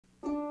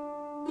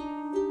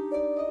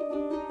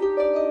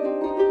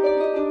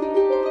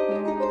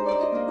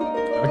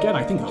again,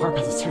 I think the harp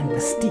has a certain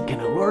mystique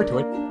and allure to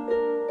it.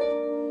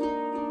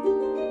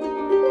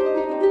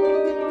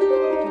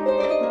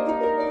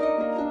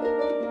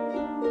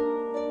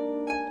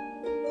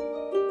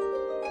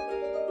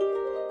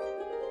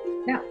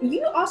 Now,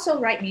 you also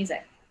write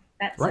music.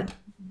 That's Right.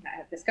 something I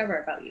have discovered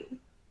about you.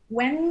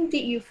 When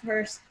did you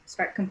first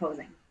start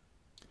composing?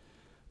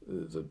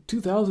 So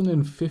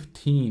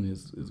 2015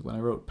 is when I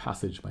wrote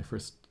Passage, my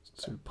first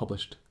sort of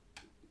published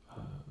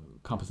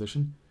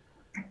composition.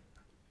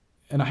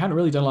 And I hadn't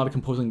really done a lot of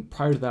composing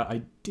prior to that.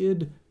 I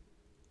did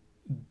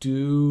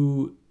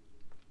do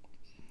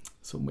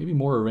so maybe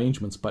more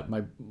arrangements, but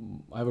I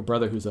have a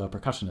brother who's a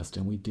percussionist,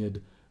 and we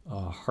did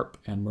harp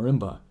and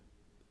marimba,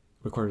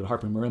 recorded a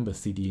harp and marimba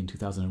CD in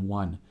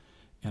 2001,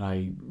 and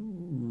I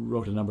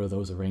wrote a number of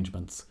those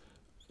arrangements,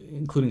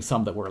 including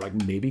some that were like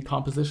maybe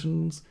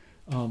compositions.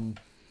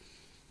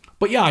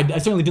 But yeah, I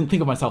certainly didn't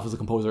think of myself as a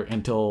composer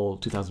until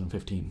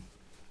 2015.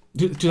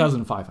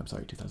 2005, I'm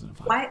sorry,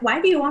 2005.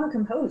 Why do you want to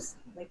compose?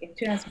 Like in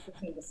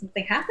 2015, did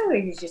something happen, or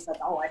you just like,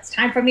 oh, it's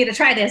time for me to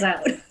try this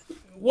out?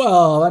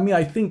 Well, I mean,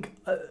 I think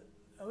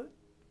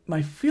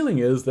my feeling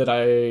is that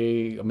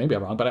maybe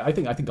I'm wrong, but I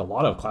think a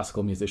lot of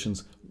classical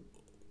musicians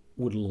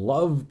would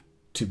love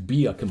to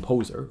be a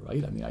composer,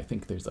 right? I mean, I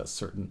think there's a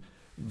certain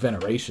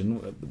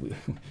veneration.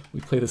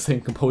 We play the same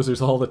composers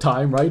all the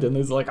time, right? And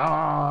there's like,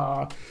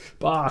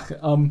 Bach.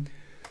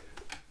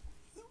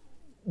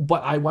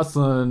 But I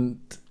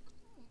wasn't.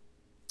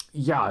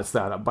 Yeah, it's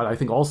that. But I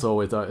think also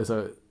as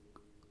a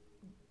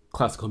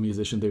classical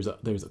musician,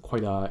 there's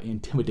quite a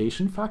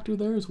intimidation factor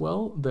there as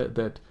well.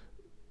 That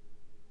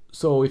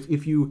so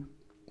if you,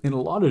 in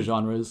a lot of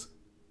genres,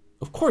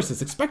 of course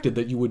it's expected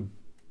that you would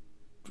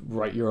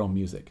write your own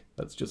music.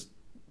 That's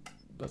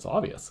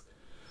obvious.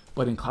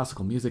 But in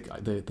classical music,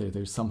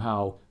 there's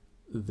somehow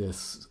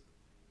this,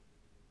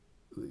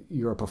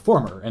 you're a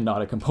performer and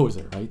not a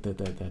composer, right?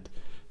 That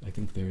I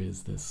think there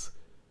is this,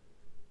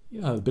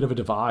 a bit of a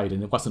divide,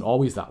 and it wasn't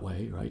always that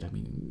way, right? I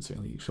mean,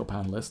 certainly Chopin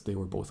and Liszt, they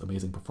were both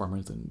amazing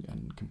performers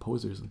and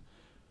composers,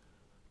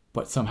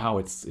 but somehow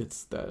it's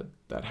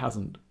that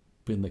hasn't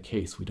been the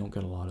case. We don't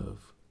get a lot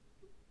of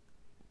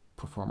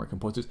performer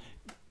composers,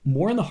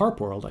 more in the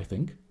harp world, I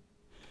think,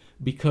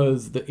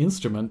 because the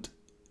instrument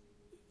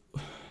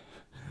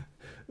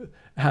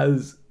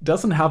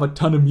doesn't have a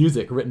ton of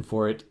music written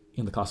for it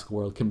in the classical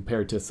world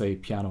compared to, say,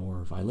 piano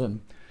or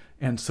violin.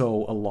 And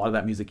so a lot of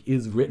that music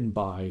is written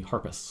by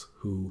harpists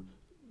who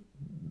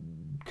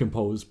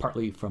compose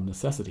partly from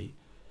necessity.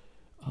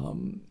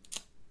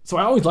 So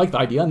I always liked the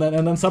idea, and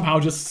then somehow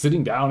just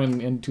sitting down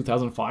in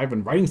 2005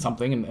 and writing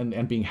something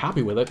and being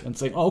happy with it and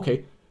saying, oh,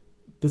 okay,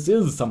 this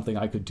is something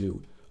I could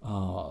do.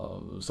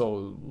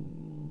 So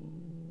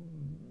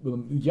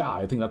yeah,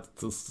 I think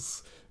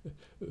that's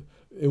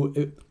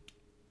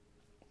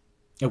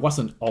it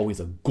wasn't always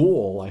a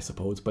goal, I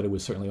suppose, but it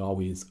was certainly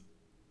always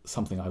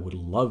something I would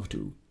love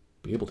to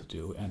be able to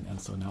do.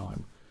 And so now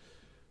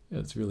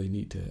it's really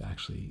neat to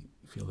actually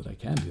feel that I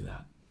can do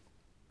that.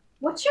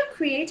 What's your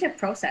creative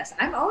process?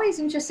 I'm always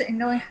interested in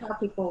knowing how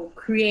people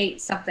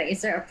create something.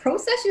 Is there a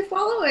process you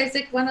follow, or is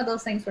it one of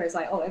those things where it's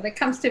like, oh, if it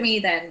comes to me,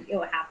 then it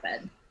will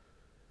happen?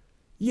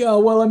 Yeah,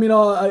 well, I mean,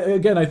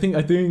 I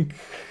think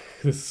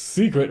the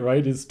secret,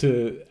 right, is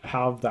to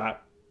have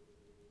that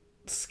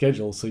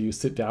schedule, so you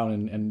sit down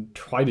and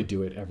try to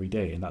do it every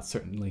day, and that's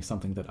certainly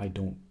something that I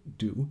don't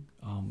do,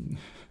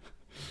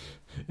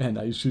 and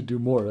I should do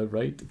more of,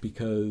 right?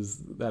 Because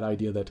that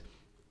idea that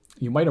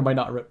you might or might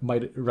not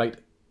might write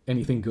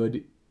anything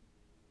good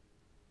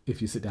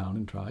if you sit down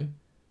and try,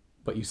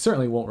 but you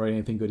certainly won't write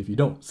anything good if you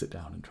don't sit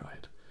down and try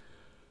it.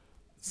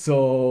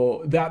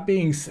 So that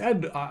being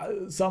said,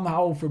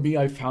 somehow for me,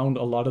 I found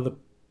a lot of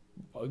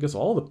almost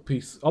all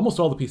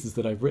the pieces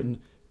that I've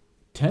written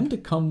tend to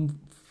come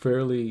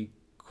fairly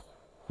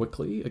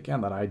quickly.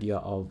 Again, that idea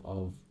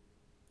of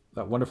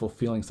that wonderful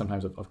feeling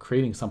sometimes of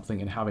creating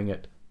something and having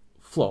it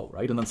flow,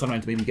 right? And then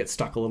sometimes maybe get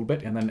stuck a little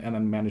bit and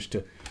then manage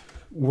to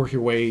work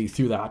your way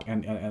through that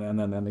and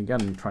then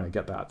again trying to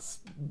get that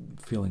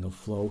feeling of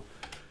flow.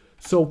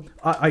 So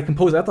I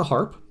compose at the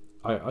harp.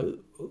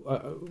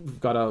 I've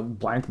got a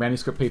blank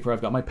manuscript paper,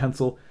 I've got my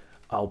pencil,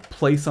 I'll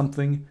play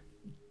something,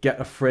 get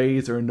a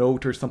phrase or a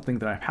note or something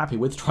that I'm happy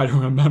with, try to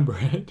remember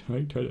it,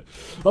 right?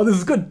 Oh, this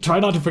is good, try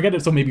not to forget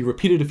it, so maybe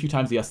repeat it a few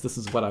times, yes, this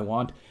is what I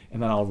want,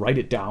 and then I'll write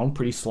it down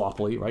pretty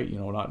sloppily, right?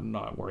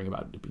 Not worrying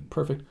about it being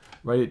perfect,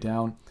 write it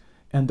down,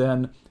 and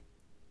then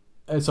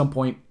at some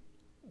point,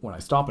 when I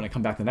stop and I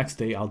come back the next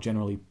day, I'll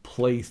generally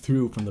play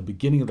through from the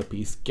beginning of the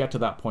piece, get to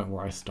that point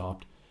where I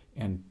stopped,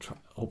 and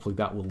hopefully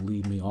that will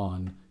lead me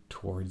on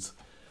towards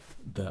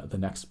the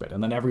next bit.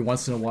 And then every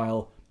once in a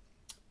while,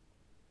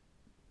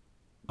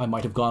 I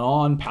might have gone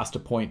on past a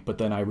point, but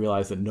then I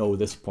realized that no,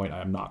 this point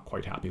I'm not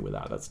quite happy with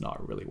that. That's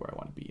not really where I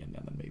want to be, and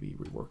then maybe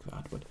rework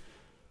that. But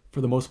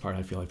for the most part,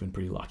 I feel I've been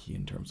pretty lucky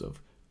in terms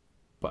of,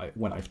 but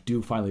when I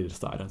do finally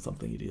decide on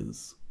something, it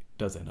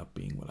does end up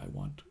being what I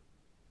want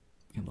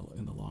in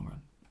the long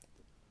run.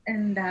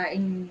 And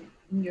in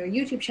your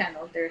YouTube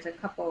channel, there's a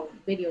couple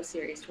video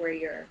series where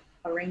you're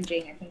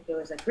arranging, I think there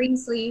was a green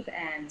sleeve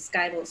and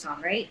Skyboat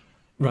song, right?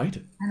 Right.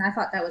 And I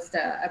thought that was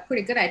a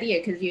pretty good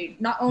idea because you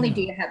not only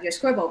do Yeah. you have your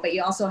scribble, but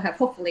you also have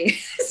hopefully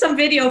some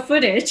video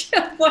footage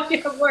of what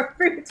your work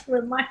to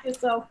remind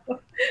yourself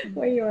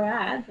where you were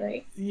at,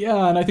 right?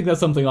 Yeah, and I think that's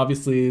something,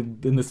 obviously,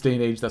 in this day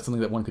and age, that's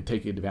something that one could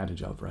take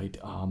advantage of, right?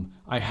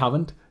 I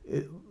haven't.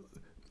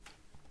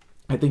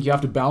 I think you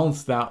have to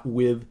balance that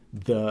with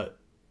the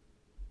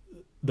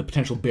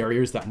potential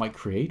barriers that might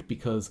create,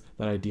 because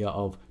that idea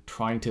of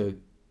trying to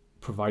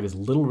provide as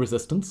little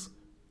resistance,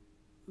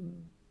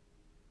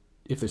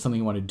 if there's something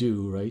you want to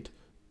do, right,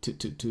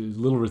 to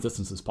little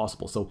resistance as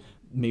possible. So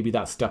maybe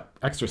that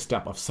extra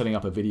step of setting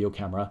up a video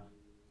camera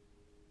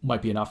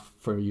might be enough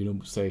for you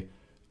to say,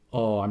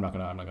 oh, I'm not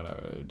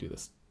gonna do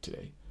this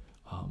today.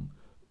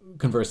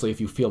 Conversely,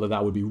 if you feel that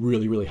that would be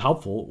really, really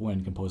helpful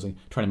when composing,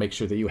 trying to make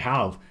sure that you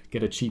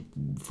get a cheap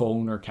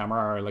phone or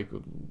camera, or an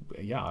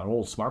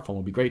old smartphone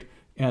would be great,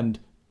 and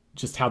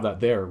just have that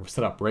there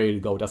set up, ready to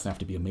go. It doesn't have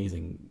to be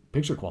amazing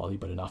picture quality,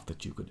 but enough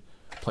that you could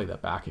play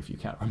that back if you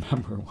can't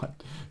remember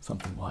what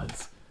something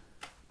was.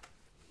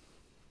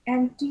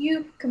 And do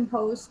you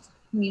compose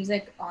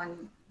music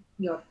on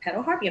your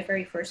pedal harp, your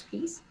very first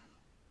piece?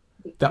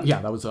 That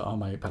was on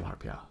my pedal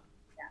harp, yeah.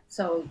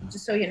 So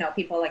just so you know,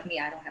 people like me,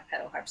 I don't have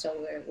pedal harp,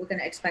 so we're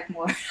gonna expect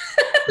more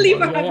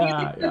lever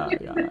harp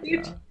music.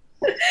 Yeah.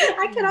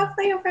 I cannot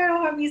play a pedal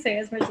harp music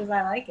as much as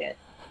I like it,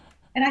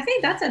 and I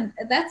think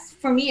that's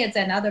for me, it's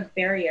another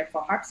barrier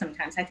for harp.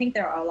 Sometimes I think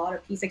there are a lot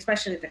of pieces,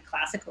 especially the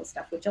classical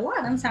stuff, which a lot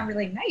of them sound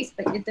really nice,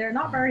 but they're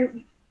not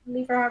very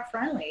lever harp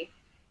friendly.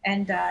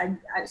 And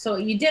so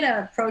you did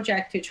a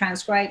project to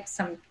transcribe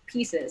some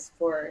pieces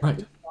for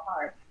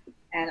harp.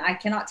 And I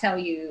cannot tell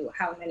you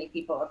how many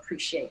people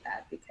appreciate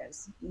that,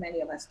 because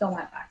many of us don't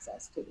have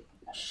access to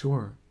that.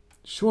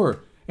 Sure.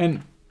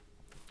 And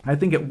I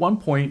think at one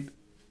point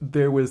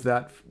there was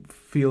that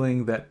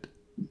feeling that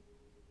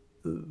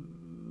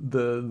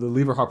the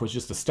lever harp was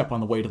just a step on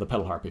the way to the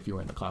pedal harp if you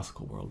were in the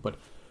classical world. But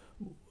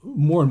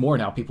more and more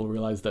now people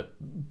realize that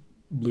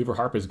lever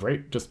harp is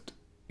great just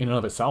in and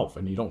of itself,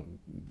 and it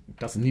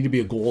doesn't need to be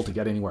a goal to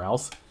get anywhere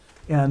else.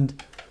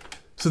 And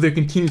so there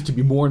continues to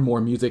be more and more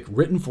music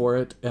written for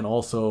it and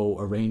also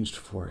arranged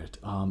for it.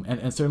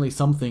 And certainly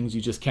some things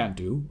you just can't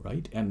do,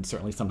 right? And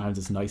certainly sometimes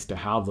it's nice to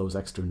have those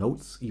extra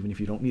notes, even if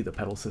you don't need the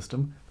pedal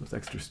system, those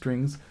extra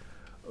strings.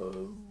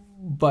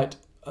 But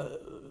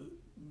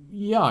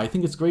I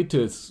think it's great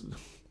to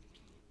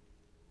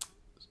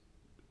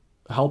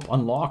help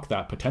unlock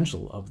that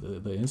potential of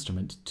the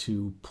instrument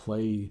to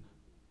play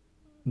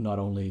not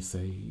only,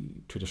 say,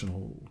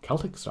 traditional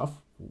Celtic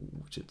stuff,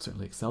 which it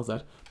certainly excels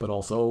at, but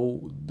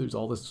also there's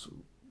all this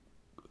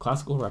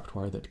classical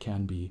repertoire that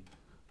can be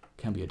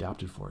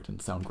adapted for it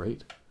and sound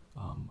great.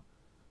 I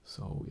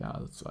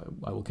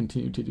will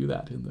continue to do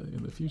that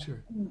in the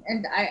future.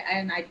 And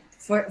I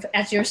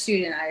as your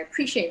student, I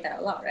appreciate that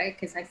a lot, right?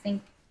 Because I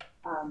think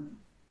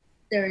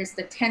there is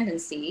the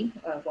tendency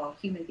of,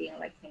 human beings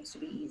like things to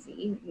be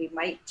easy. We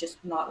might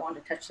just not want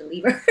to touch the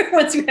lever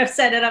once you have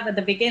set it up at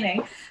the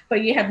beginning,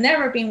 but you have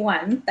never been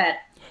one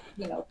that,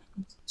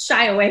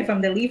 shy away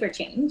from the lever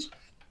change.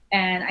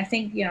 And I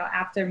think,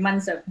 after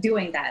months of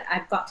doing that,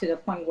 I've got to the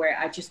point where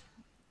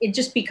it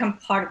just become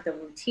part of the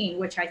routine,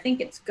 which I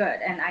think it's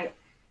good. And I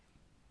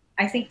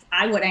think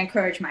I would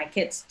encourage my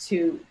kids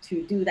to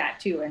do that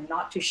too, and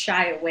not to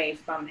shy away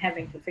from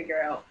having to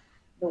figure out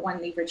the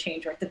one lever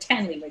change or the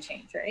 10 lever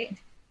change, right?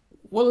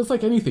 Well, it's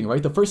like anything,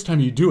 right? The first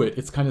time you do it,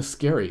 it's kind of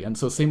scary. And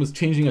so same as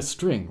changing a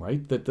string,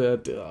 right? It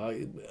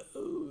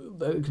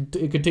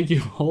could take you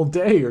a whole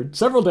day or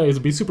several days.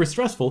 It'd be super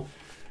stressful.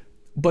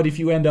 But if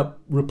you end up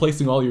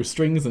replacing all your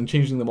strings and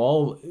changing them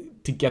all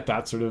to get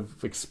that sort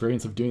of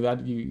experience of doing that,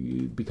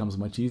 it becomes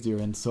much easier.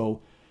 And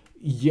so,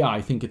 I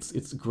think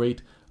it's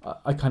great.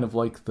 I kind of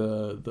like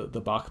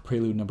the Bach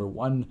Prelude No.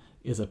 1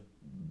 is a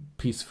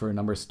piece for a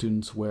number of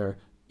students where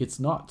it's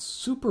not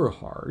super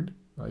hard,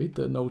 right?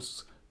 The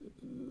notes,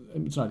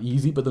 it's not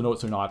easy, but the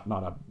notes are not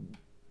a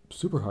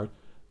super hard,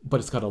 but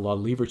it's got a lot of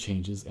lever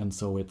changes. And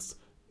so it's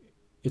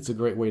a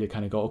great way to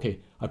kind of go, okay,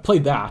 I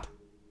played that,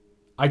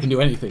 I can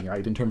do anything,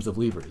 right? In terms of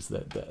levers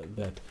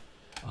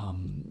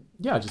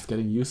just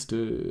getting used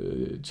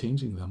to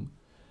changing them.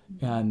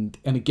 And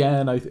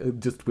again, I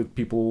just with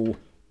people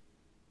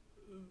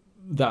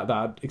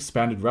that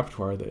expanded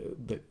repertoire,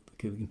 that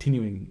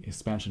continuing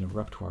expansion of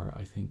repertoire,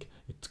 I think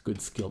it's a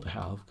good skill to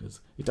have,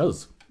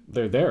 because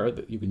they're there,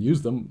 that you can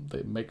use them.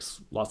 It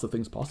makes lots of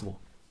things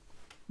possible.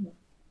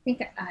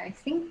 I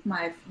think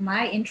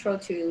my intro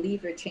to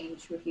lever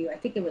change with you, I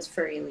think it was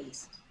Furry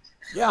Least.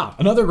 Yeah,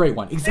 another great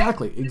one.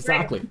 Exactly.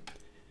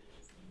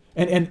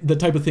 And the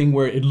type of thing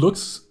where it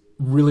looks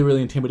really,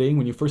 really intimidating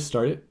when you first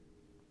start it,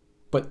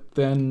 but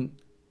then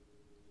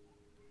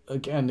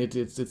again,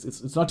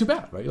 it's not too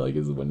bad, right? Like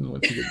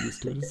once you get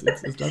used to it, it's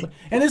not bad.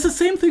 And it's the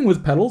same thing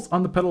with pedals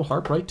on the pedal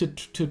harp, right?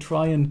 To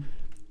try and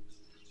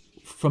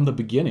from the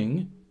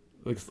beginning,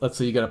 like let's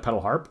say you get a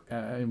pedal harp,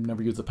 I've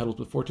never used the pedals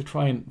before, to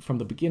try and from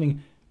the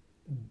beginning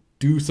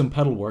do some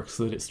pedal work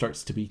so that it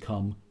starts to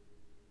become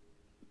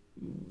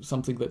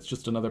something that's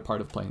just another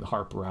part of playing the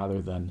harp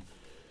rather than,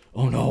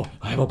 oh no,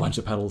 I have a bunch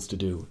of pedals to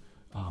do.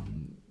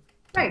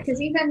 Right,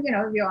 because even, you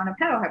know, if you're on a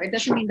pedal harp, it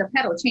doesn't mean the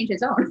pedal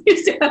changes own. You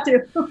still have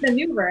to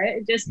maneuver it.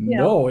 It just, you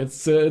know. No,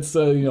 it's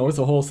you know, it's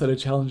a whole set of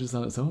challenges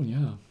on its own.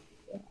 Yeah.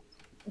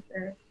 For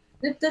sure.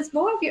 Does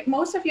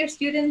most of your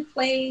students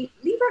play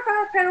lever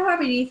harp, pedal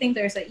harp, or do you think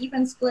there's an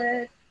even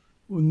split?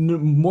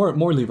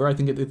 More lever. I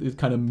think it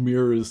kind of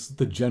mirrors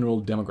the general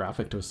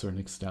demographic to a certain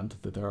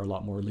extent, that there are a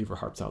lot more lever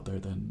harps out there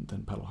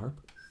than pedal harp.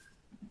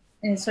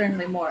 And it's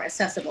certainly more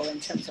accessible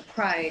in terms of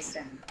price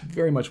and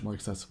very much more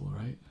accessible,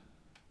 right?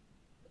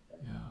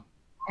 Yeah.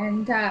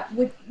 And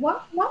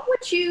what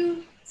would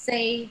you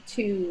say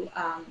to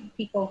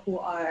people who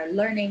are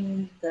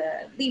learning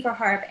the lever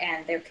harp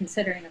and they're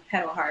considering a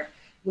pedal harp?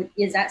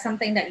 Is that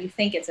something that you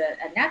think it's a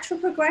natural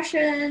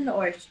progression,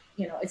 or,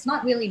 you know, it's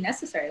not really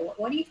necessary?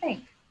 What do you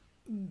think?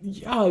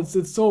 Yeah,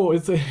 it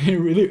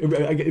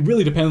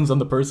really depends on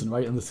the person,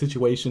 right, and the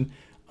situation.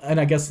 And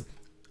I guess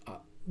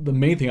the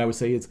main thing I would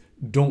say is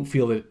don't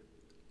feel that.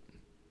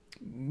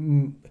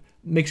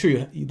 Make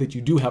sure that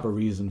you do have a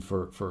reason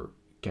for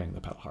getting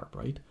the pedal harp,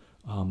 right?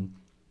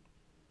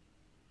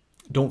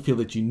 Don't feel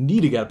that you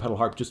need to get a pedal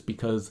harp just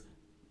because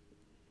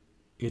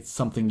it's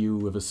something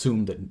you have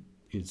assumed that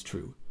is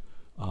true.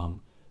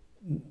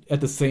 At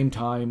the same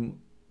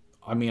time,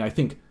 I mean, I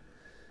think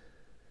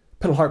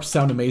pedal harps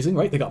sound amazing,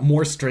 right? They got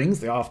more strings.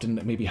 They often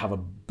maybe have a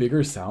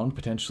bigger sound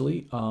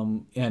potentially,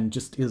 and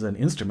just as an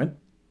instrument,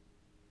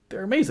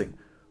 they're amazing.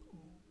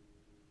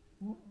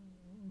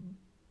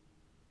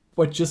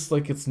 But just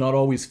like it's not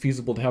always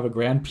feasible to have a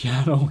grand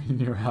piano in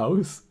your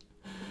house,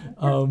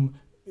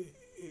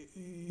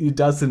 it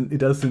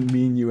doesn't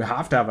mean you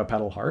have to have a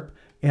pedal harp.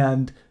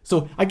 And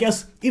so I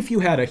guess if you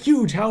had a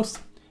huge house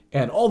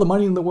and all the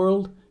money in the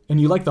world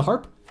and you like the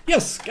harp,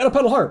 yes, get a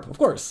pedal harp, of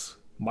course.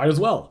 Might as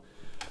well.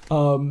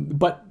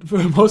 But for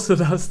most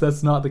of us,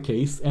 that's not the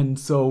case. And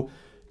so,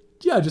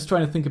 yeah, just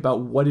trying to think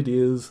about what it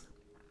is,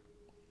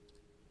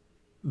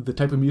 the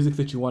type of music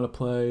that you want to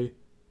play,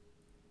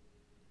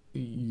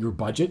 your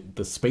budget,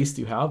 the space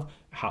that you have,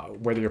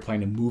 whether you're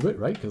planning to move it,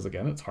 right? Because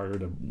again, it's harder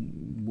to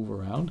move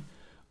around.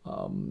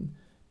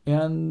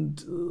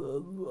 And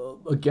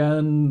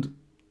again,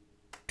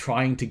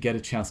 trying to get a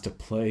chance to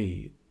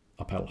play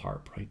a pedal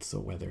harp, right? So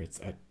whether it's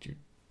at your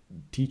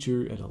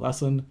teacher, at a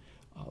lesson,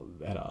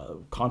 at a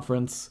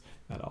conference,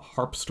 at a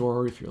harp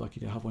store, if you're lucky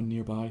to have one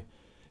nearby,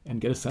 and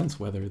get a sense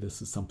whether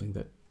this is something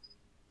that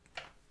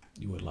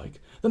you would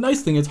like. The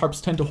nice thing is harps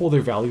tend to hold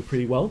their value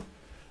pretty well.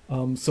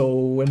 So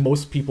when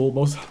most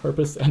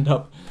harpists end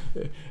up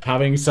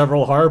having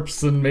several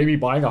harps and maybe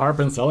buying a harp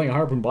and selling a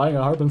harp and buying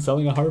a harp and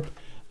selling a harp.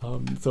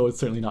 So it's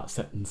certainly not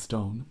set in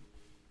stone.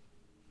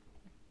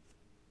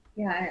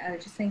 Yeah, I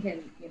was just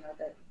thinking, you know,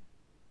 that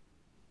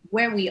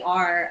where we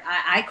are,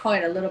 I call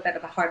it a little bit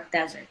of a harp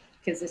desert,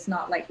 because it's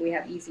not like we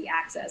have easy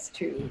access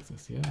to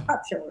a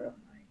harp showroom.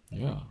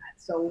 Right? Yeah.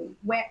 So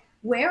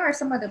where are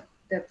some of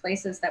the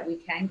places that we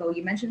can go?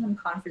 You mentioned some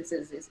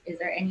conferences. Is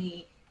there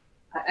any,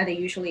 are they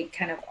usually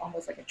kind of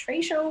almost like a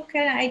trade show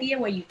kind of idea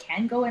where you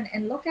can go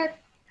and look at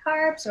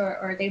harps, or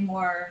are they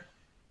more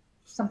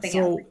something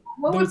else?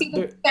 What would be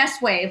the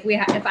best way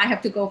if I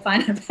have to go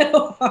find a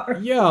pedal harp?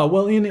 Yeah,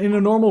 well, in a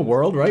normal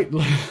world, right,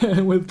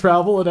 with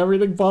travel and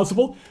everything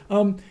possible,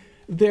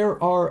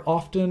 there are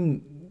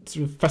often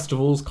sort of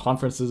festivals,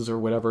 conferences, or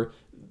whatever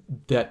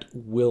that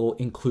will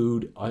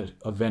include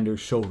a vendor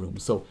showroom.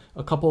 So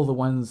a couple of the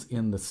ones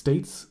in the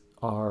States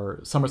are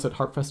Somerset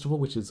Harp Festival,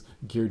 which is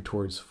geared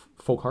towards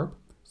folk harp.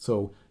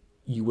 So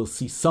you will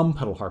see some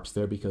pedal harps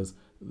there because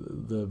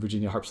the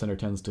Virginia Harp Center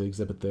tends to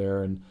exhibit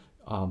there, and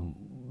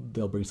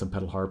they'll bring some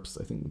pedal harps.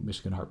 I think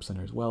Michigan Harp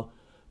Center as well.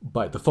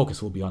 But the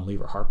focus will be on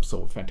lever harp,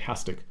 so a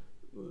fantastic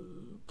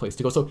place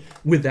to go. So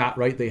with that,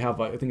 right, they have,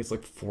 I think it's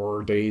like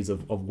 4 days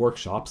of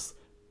workshops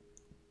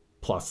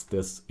plus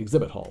this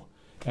exhibit hall.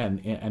 And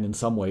in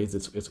some ways,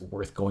 it's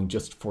worth going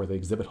just for the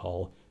exhibit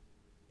hall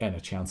and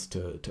a chance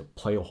to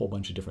play a whole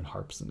bunch of different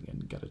harps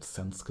and get a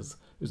sense, because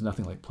there's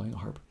nothing like playing a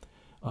harp.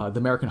 The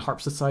American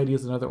Harp Society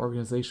is another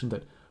organization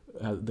that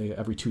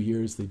every 2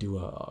 years they do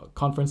a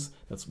conference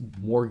that's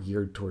more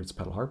geared towards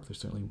pedal harp. There's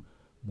certainly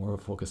more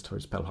focused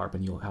towards pedal harp,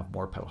 and you'll have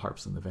more pedal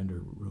harps in the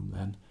vendor room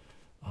then.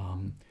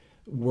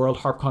 World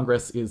Harp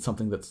Congress is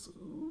something that's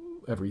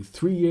every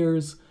 3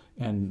 years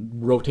and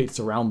rotates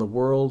around the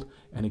world.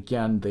 And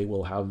again, they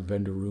will have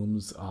vendor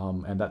rooms,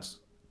 and that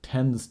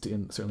tends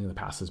to, certainly in the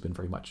past, has been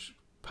very much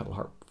pedal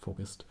harp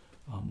focused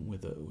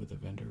with a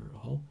vendor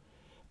hall.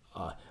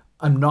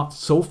 I'm not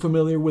so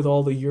familiar with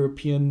all the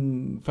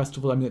European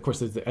festivals. I mean, of course,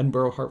 there's the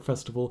Edinburgh Harp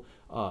Festival,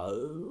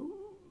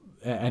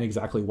 and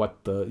exactly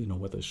what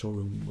the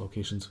showroom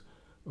locations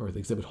or the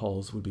exhibit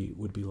halls would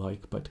be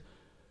like. But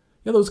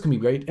yeah, those can be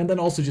great. And then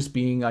also just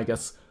being, I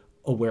guess,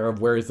 aware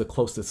of where is the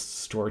closest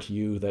store to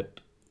you that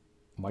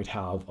might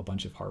have a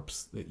bunch of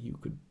harps that you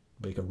could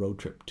make a road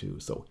trip to.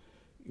 So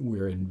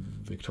we're in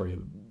Victoria.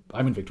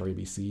 I'm in Victoria,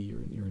 BC.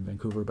 You're in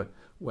Vancouver, but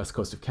west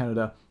coast of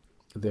Canada.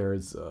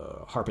 There's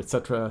Harp,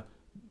 etc.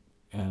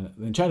 And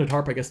the Enchanted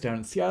Harp, I guess, down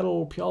in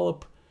Seattle,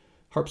 Puyallup.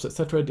 Harps,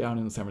 etc., down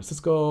in San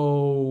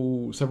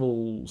Francisco,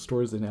 several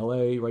stores in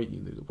LA, right?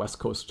 The West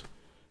Coast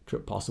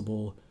trip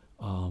possible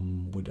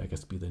would, I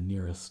guess, be the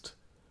nearest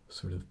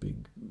sort of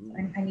big.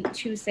 I need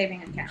two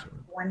saving accounts,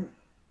 one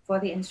for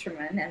the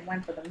instrument and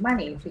one for the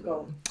money to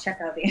go check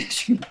out the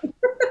instrument.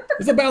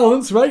 It's a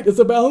balance, right? It's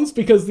a balance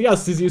because,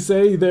 yes, as you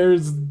say,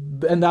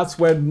 and that's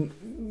when,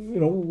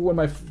 when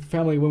my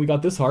family, when we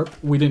got this harp,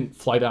 we didn't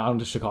fly down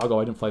to Chicago.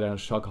 I didn't fly down to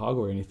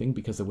Chicago or anything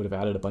because it would have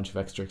added a bunch of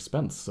extra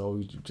expense. So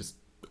we just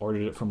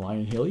ordered it from Layne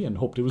and Healy and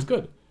hoped it was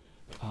good.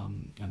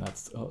 And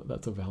that's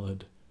a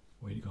valid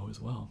way to go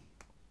as well.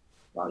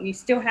 Well, you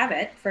still have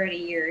it 30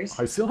 years.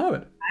 I still have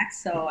it.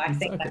 So I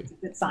think that's a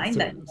good sign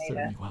that you made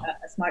a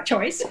smart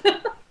choice.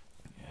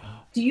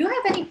 Do you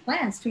have any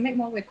plans to make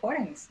more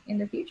recordings in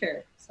the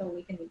future so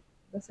we can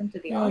listen to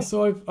the audio?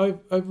 So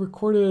I've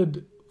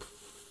recorded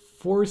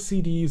 4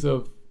 CDs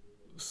of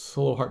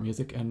solo harp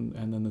music and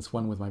then this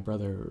one with my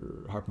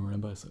brother, Harp and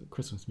Marimba,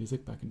 Christmas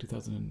music back in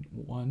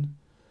 2001.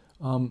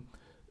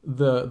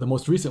 The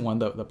most recent one,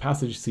 the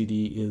Passage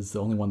CD, is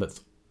the only one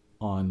that's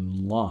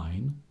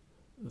online.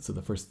 So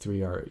the first 3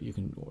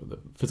 the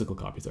physical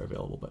copies are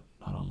available, but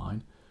not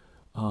online.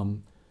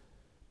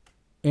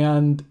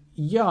 And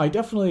yeah, I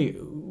definitely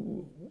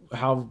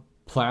have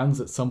plans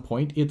at some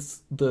point.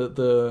 It's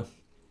the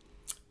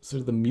sort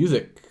of the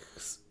music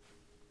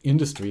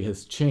industry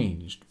has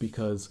changed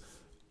because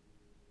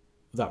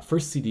that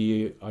first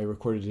CD I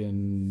recorded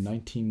in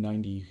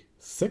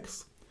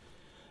 1996.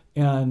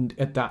 And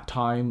at that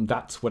time,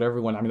 that's what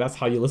that's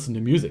how you listen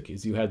to music,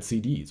 is you had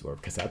CDs or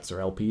cassettes or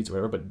LPs or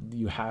whatever, but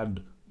you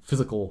had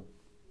physical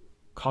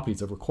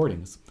copies of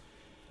recordings.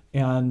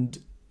 And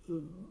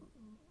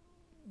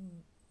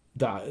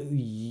that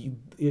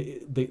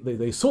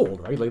they sold,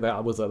 right? Like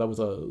that was a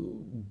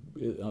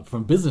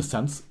from business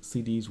sense,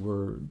 CDs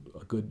were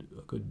a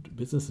good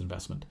business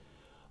investment.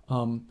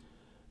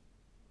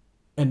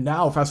 And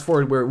now, fast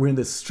forward, we're in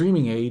this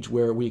streaming age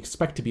where we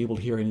expect to be able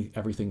to hear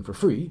everything for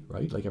free,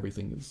 right? Like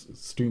everything is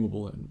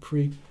streamable and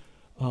free.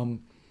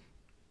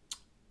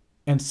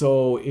 And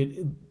so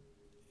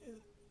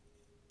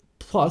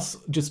plus,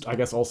 just I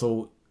guess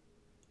also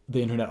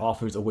the internet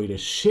offers a way to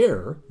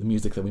share the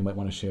music that we might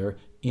want to share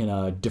in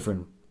a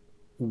different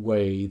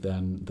way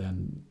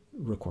than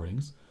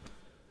recordings.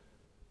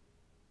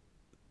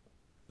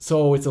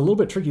 So it's a little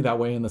bit tricky that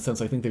way in the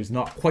sense I think there's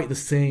not quite the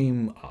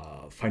same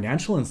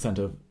financial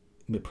incentive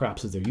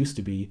perhaps as there used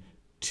to be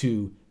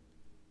to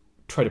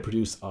try to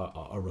produce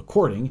a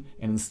recording,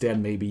 and instead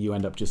maybe you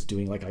end up just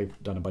doing, like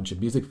I've done a bunch of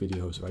music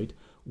videos, right,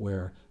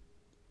 where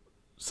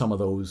some of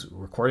those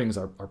recordings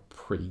are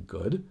pretty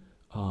good,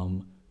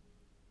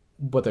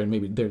 but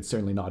they're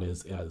certainly not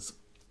as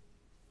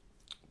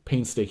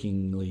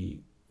painstakingly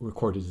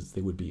recorded as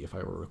they would be if I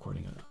were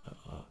recording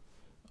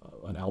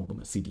an album,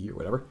 a CD or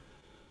whatever.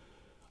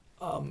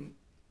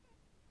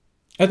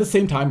 At the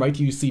same time, right,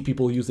 you see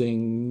people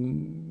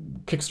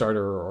using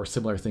Kickstarter or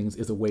similar things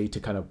as a way to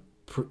kind of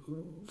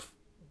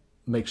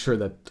make sure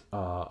that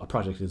a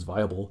project is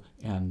viable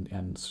and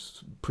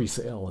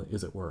pre-sale,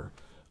 as it were.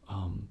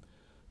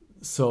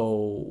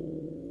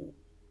 So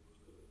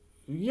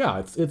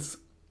yeah, it's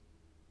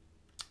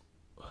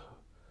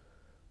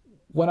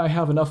when I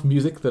have enough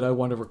music that I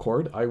want to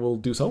record, I will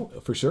do so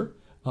for sure.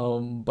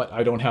 But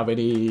I don't have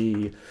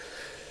any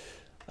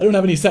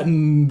set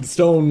in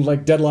stone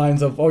like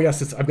deadlines of, oh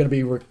yes, I'm going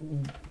to be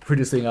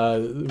producing a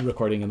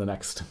recording in the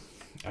next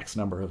X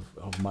number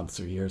of months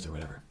or years or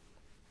whatever.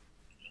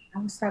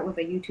 I'll start with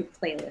a YouTube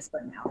playlist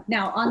for now.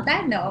 Now, on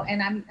that note,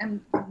 and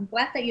I'm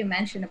glad that you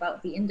mentioned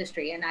about the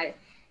industry, and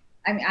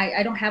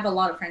I don't have a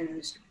lot of friends in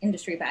the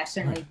industry, but I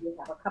certainly do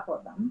have a couple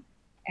of them.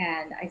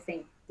 And I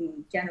think the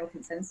general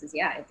consensus,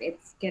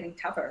 it's getting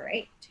tougher,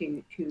 right,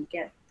 to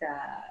get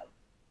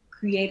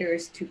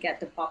creators to get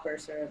the proper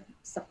sort of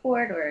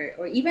support,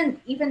 or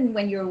even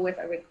when you're with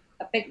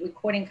a big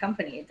recording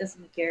company, it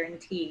doesn't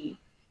guarantee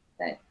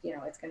that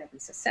it's going to be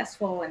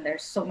successful, and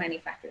there's so many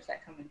factors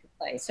that come into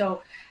play.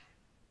 So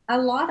a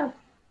lot of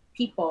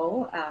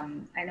people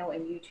I know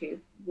in YouTube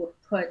will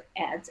put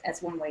ads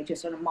as one way to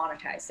sort of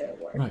monetize their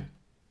work. Right.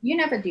 You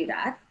never do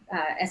that,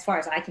 as far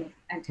as I can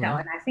tell,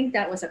 and I think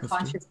that was a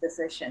conscious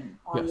decision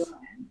on your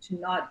end to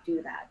not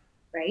do that,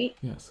 right?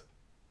 Yes.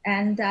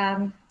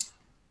 And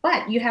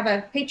but you have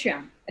a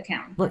Patreon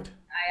account. Right.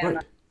 I am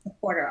a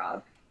supporter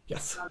of.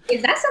 Yes.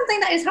 Is that something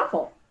that is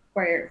helpful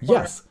for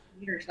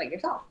readers like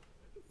yourself?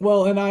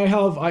 Well, and I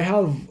have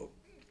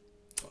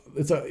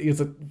it's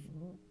a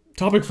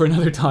topic for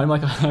another time.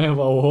 Like I have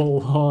a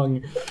whole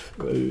long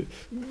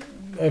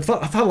I've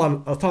thought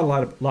a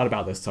lot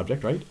about this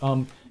subject, right?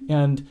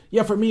 And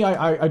yeah, for me,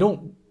 I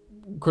don't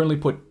currently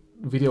put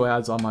video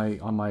ads on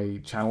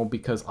my channel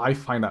because I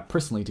find that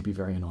personally to be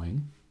very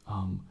annoying.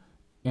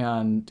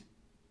 And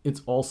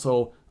it's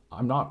also,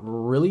 I'm not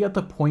really at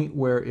the point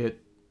where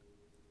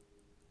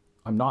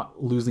I'm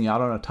not losing out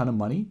on a ton of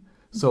money.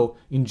 So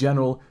in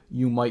general,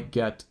 you might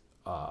get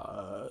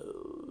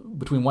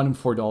between $1 and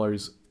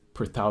 $4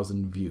 per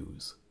 1,000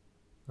 views,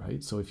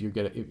 right? So if your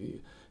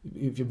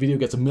video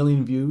gets 1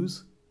 million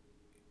views,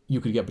 you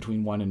could get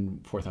between $1,000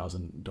 and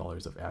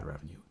 $4,000 of ad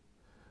revenue.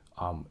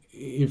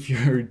 If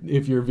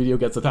your video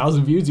gets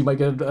 1,000 views, you might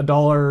get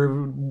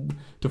 $1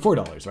 to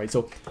 $4, right?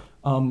 So,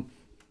 and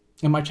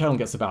my channel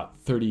gets about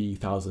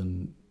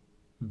 30,000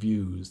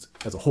 views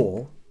as a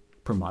whole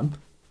per month.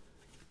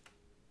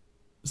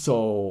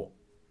 So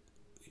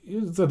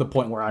it's at the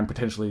point where I'm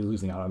potentially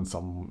losing out on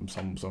some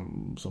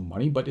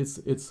money, but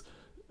it's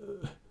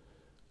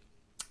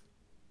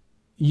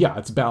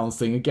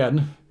balancing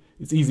again.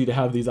 It's easy to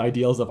have these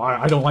ideals of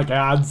I don't like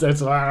ads. It's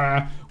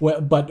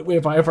but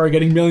if I were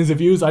getting millions of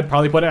views, I'd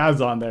probably put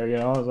ads on there. You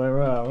know, it's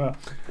like,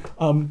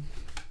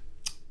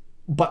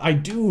 but I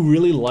do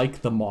really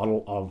like the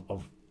model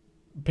of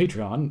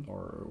Patreon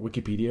or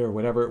Wikipedia or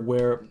whatever,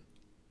 where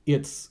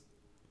it's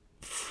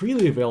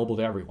freely available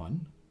to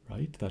everyone.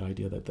 Right? That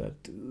idea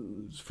that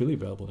is freely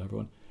available to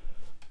everyone,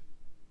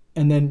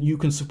 and then you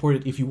can support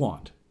it if you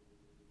want,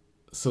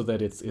 so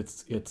that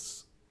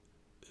it's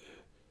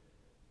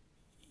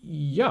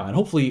yeah, and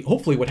hopefully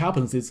what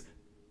happens is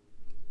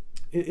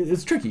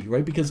it's tricky,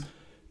 right? Because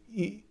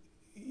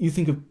you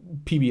think of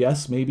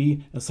PBS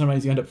maybe, and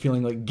sometimes you end up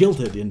feeling like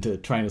guilted into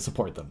trying to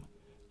support them.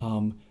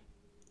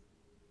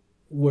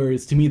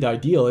 Whereas to me, the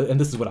ideal, and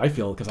this is what I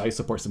feel, because I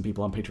support some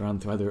people on Patreon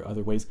through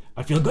other ways,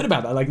 I feel good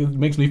about that. Like, it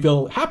makes me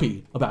feel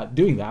happy about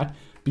doing that,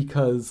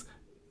 because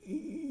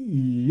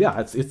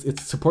yeah,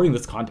 it's supporting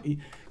this content.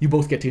 You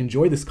both get to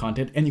enjoy this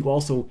content, and you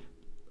also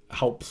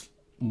help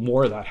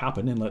more of that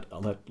happen and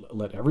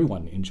let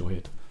everyone enjoy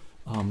it.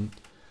 And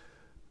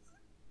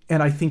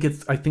I think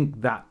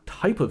that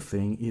type of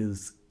thing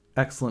is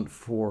excellent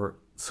for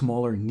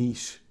smaller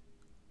niche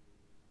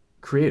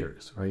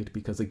creators, right?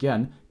 Because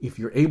again, if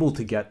you're able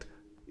to get,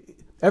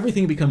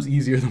 everything becomes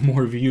easier the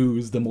more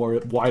views, the more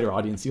wider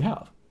audience you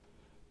have.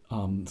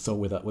 So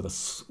with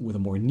a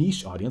more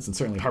niche audience, and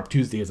certainly Harp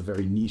Tuesday is a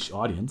very niche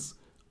audience,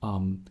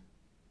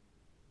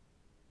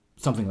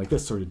 something like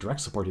this sort of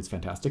direct support is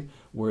fantastic.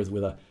 Whereas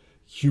with a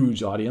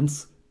huge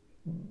audience,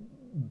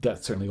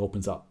 that certainly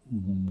opens up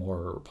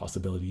more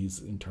possibilities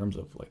in terms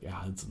of like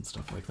ads and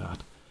stuff like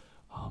that.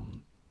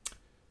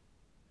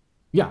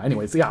 Yeah,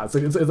 anyways, yeah, it's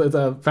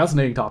a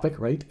fascinating topic,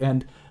 right?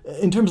 And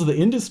in terms of the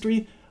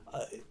industry,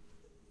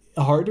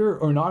 harder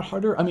or not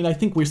harder, I mean, I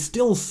think we're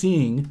still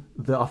seeing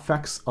the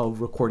effects of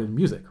recorded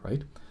music,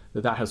 right?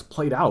 That has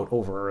played out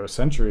over a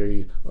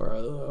century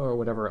or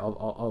whatever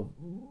of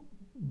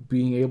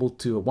being able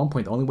to, at one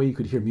point, the only way you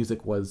could hear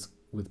music was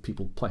with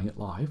people playing it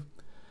live,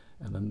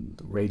 and then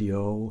the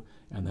radio,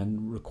 and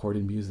then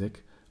recorded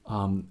music.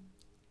 And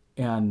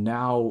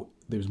now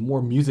there's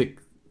more music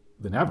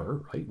than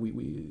ever, right? We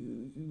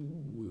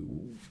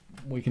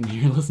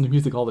can listen to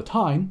music all the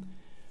time,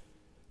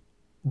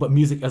 but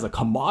music as a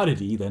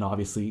commodity then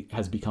obviously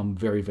has become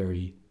very,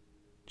 very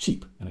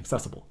cheap and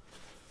accessible.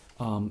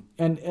 And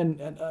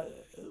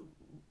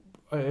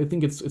I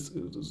think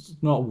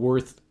it's not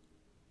worth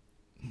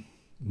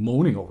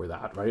moaning over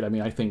that, right? I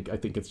mean, I think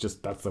it's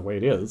just, that's the way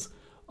it is.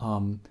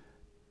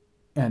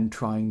 And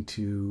trying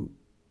to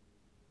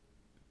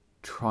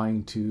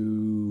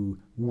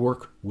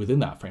work within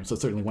that frame. So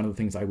certainly one of the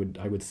things I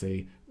would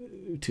say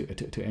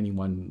to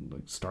anyone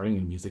like starting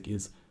in music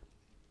is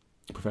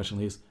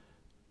professionally is,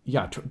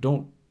 yeah,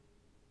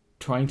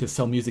 trying to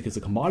sell music as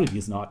a commodity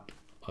is not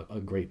a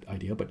great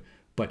idea, but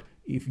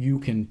if you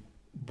can,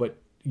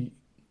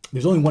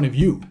 there's only one of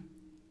you.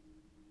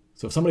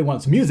 So if somebody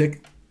wants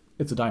music,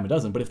 it's a dime a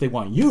dozen. But if they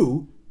want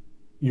you,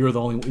 you're the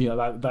only,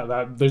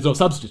 that there's no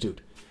substitute.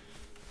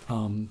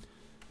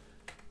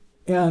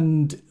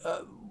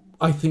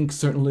 I think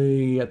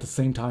certainly at the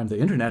same time, the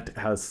internet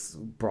has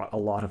brought a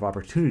lot of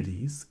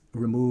opportunities,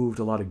 removed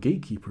a lot of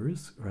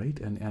gatekeepers, right?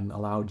 And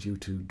allowed you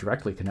to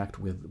directly connect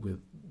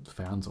with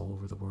fans all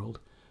over the world.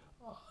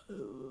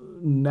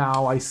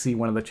 Now I see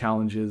one of the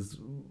challenges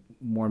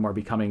more and more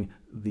becoming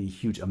the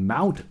huge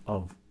amount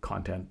of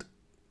content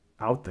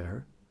out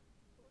there.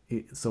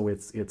 So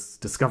it's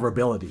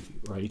discoverability,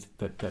 right?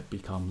 That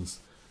becomes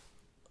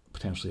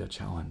potentially a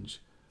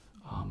challenge.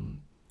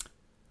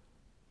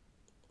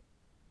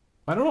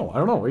 I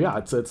don't know. Yeah,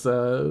 it's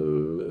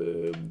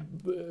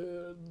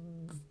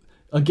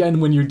again,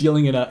 when you're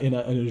dealing in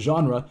a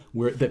genre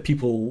where that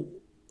people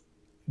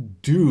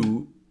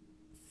do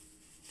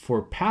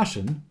for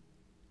passion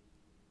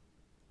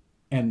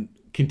and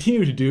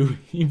continue to do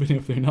even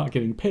if they're not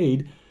getting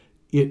paid,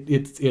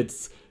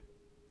 it's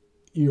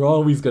you're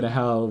always going to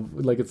have,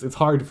 like, it's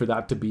hard for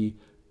that to be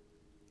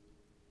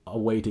a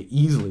way to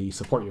easily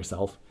support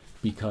yourself,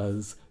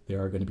 because there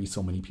are going to be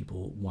so many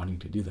people wanting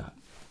to do that.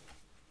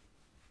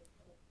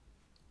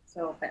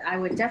 So, but I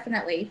would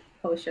definitely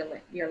post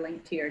your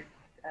link to your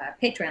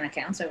Patreon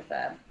account. So if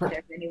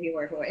there's any of you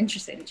who are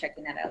interested in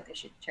checking that out, they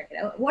should check it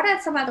out. What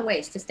are some other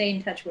ways to stay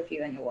in touch with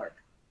you and your work?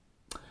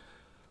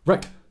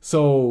 Right.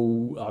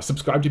 So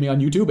subscribe to me on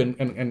YouTube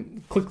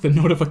and click the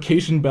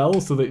notification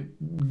bell so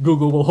that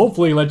Google will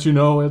hopefully let you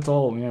know,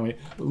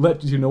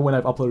 let you know when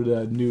I've uploaded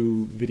a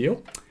new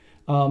video.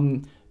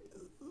 One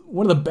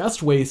of the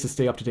best ways to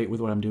stay up to date with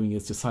what I'm doing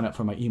is to sign up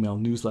for my email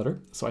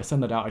newsletter. So I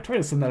send that out. I try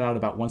to send that out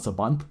about once a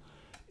month.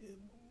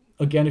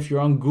 again, if you're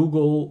on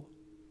Google,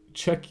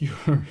 check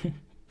your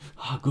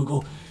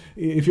Google.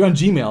 If you're on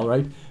Gmail,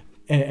 right,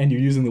 and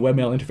you're using the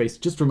webmail interface,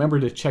 just remember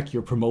to check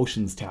your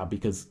promotions tab,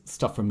 because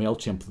stuff from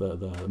MailChimp,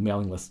 the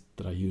mailing list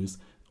that I use,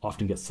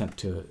 often gets sent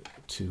to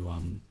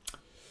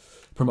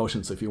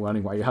promotions. So if you're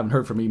wondering why you haven't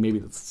heard from me, maybe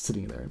that's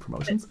sitting there in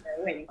promotions.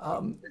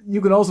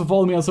 You can also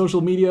follow me on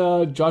social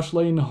media, Josh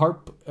Layne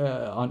Harp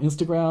on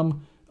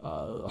Instagram.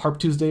 Harp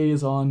Tuesday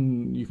is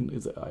on.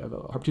 I have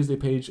a Harp Tuesday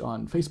page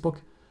on Facebook.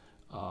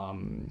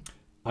 I'm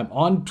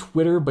on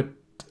Twitter, but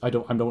I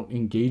don't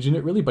engage in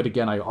it really. But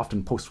again, I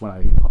often post when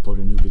I upload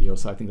a new video,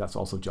 so I think that's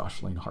also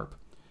Josh Layne Harp.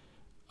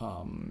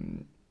 Are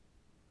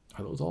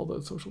those all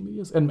the social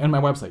medias? And my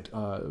website,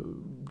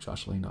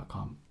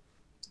 joshlane.com.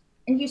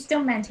 And you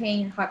still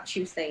maintain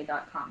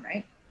harptuesday.com,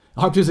 right?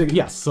 Harp Tuesday,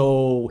 yes.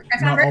 So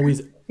not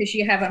always, because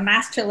you have a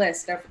master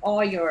list of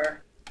all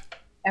your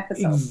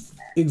episodes.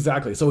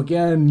 Exactly. So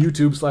again,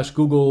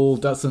 YouTube/Google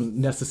doesn't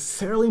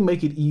necessarily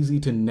make it easy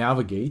to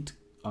navigate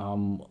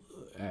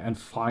and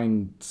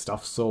find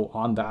stuff. So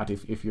on that,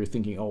 if you're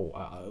thinking,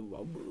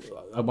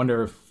 I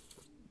wonder if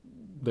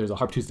there's a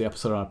Harp Tuesday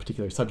episode on a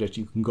particular subject,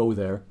 you can go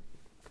there.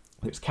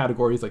 There's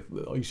categories, like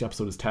each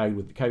episode is tagged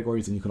with the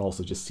categories, and you can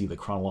also just see the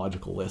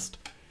chronological list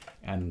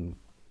and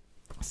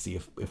see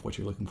if what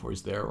you're looking for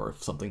is there, or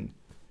if something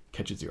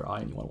catches your eye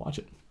and you want to watch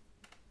it.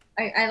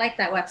 I like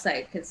that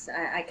website, because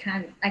I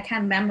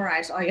can't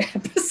memorize all your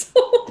episodes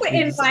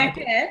in my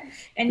head,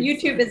 and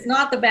YouTube is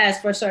not the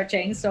best for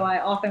searching, so I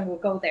often will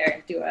go there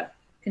and do a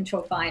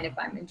control find if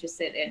I'm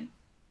interested in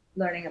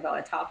learning about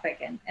a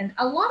topic, and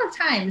a lot of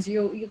times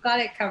you got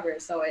it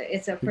covered, so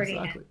it's a pretty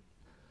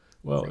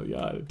well,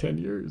 yeah, 10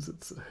 years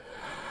it's.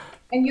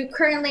 And you're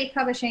currently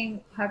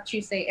publishing Harp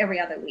Tuesday every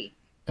other week.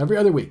 Every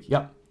other week,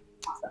 yep.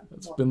 Awesome.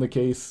 That's been the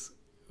case.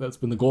 That's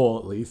been the goal,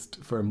 at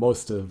least for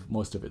most of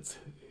its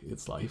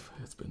life.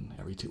 It's been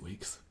every 2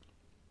 weeks.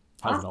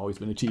 Hasn't always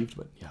been achieved,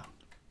 but yeah.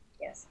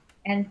 Yes,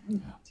 and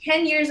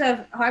 10 years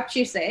of Harp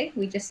Tuesday.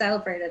 We just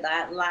celebrated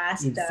that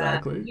last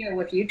year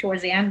with you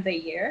towards the end of the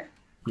year.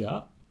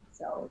 Yeah.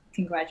 So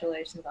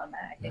congratulations on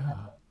that. I think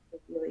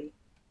that's a really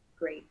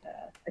great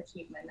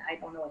achievement. I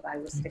don't know if I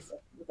will stick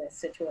with this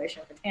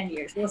situation for 10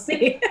 years. We'll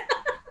see.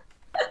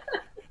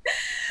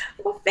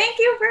 Well, thank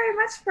you very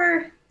much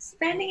for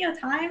spending your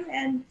time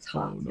and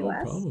talking to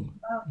us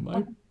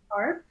about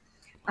harp.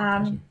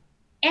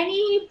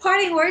 Any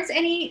parting words?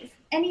 Any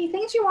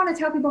things you want to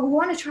tell people who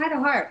want to try the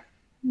harp?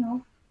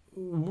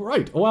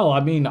 Right. Well,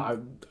 I mean, I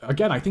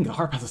think the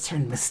harp has a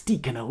certain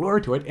mystique and allure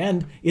to it,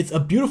 and it's a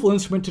beautiful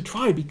instrument to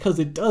try because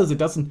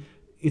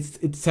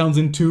it sounds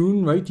in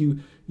tune, right?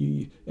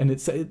 And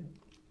it's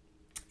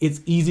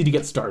easy to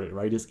get started,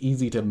 right? It's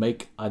easy to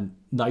make a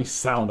nice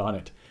sound on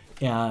it,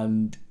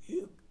 and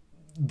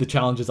the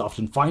challenge is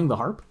often finding the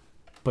harp.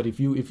 But if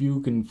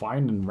you can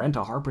find and rent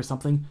a harp or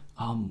something,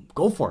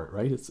 go for it,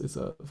 right? It's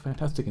a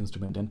fantastic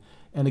instrument,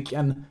 and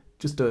again,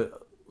 just a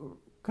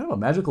kind of a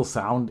magical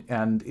sound,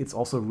 and it's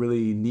also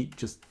really neat,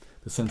 just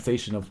the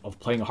sensation of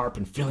playing a harp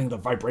and feeling the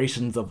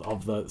vibrations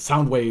of the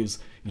sound waves,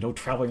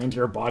 traveling into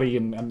your body,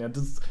 and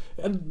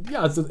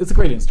yeah, it's a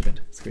great instrument.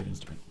 It's a great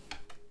instrument.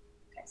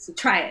 Okay, so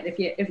try it.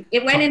 If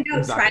it went in,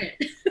 try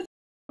it.